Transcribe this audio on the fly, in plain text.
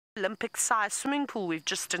Olympic-sized swimming pool we've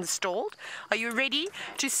just installed. Are you ready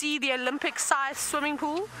to see the Olympic-sized swimming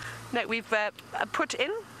pool that we've put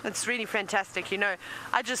in? It's really fantastic. You know,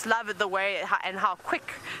 I just love it, the way and how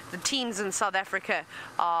quick the teams in South Africa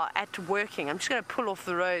are at working. I'm just going to pull off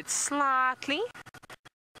the road slightly.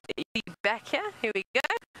 Back here we go.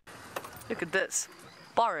 Look at this,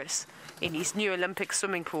 Boris in his new Olympic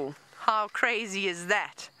swimming pool. How crazy is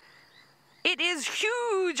that? It is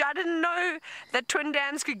huge. I didn't know that Twin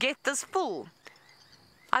Dams could get this full.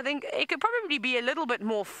 I think it could probably be a little bit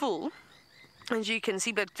more full, as you can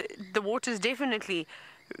see, but the water is definitely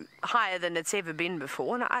higher than it's ever been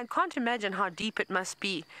before, and I can't imagine how deep it must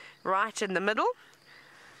be right in the middle.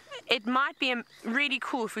 It might be really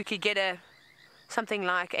cool if we could get something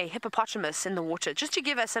like a hippopotamus in the water, just to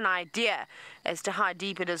give us an idea as to how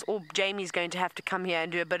deep it is. Or Jamie's going to have to come here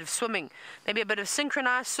and do a bit of swimming, maybe a bit of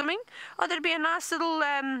synchronized swimming. Or there'd be a nice little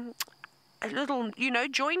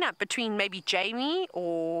join up between maybe Jamie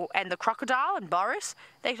and the crocodile and Boris.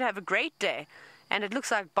 They could have a great day. And it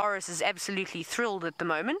looks like Boris is absolutely thrilled at the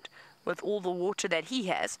moment with all the water that he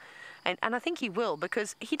has. And I think he will,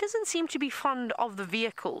 because he doesn't seem to be fond of the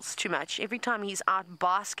vehicles too much. Every time he's out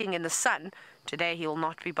basking in the sun, today he'll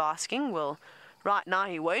not be basking. Well, right now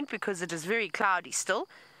he won't, because it is very cloudy still.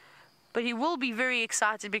 But he will be very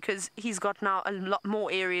excited because he's got now a lot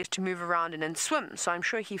more areas to move around in and swim. So I'm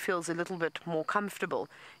sure he feels a little bit more comfortable.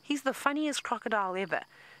 He's the funniest crocodile ever.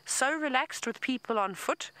 So relaxed with people on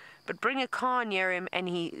foot, but bring a car near him and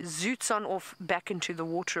he zoots on off back into the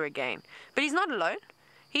water again. But he's not alone.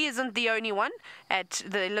 He isn't the only one at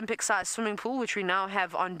the Olympic-sized swimming pool, which we now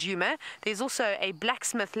have on Djuma. There's also a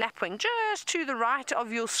blacksmith lapwing just to the right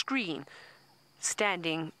of your screen,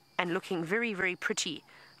 standing and looking very, very pretty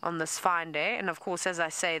on this fine day. And of course, as I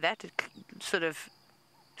say that, it sort of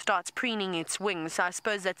starts preening its wings. So I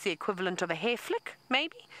suppose that's the equivalent of a hair flick,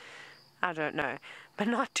 maybe? I don't know. But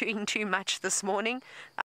not doing too much this morning.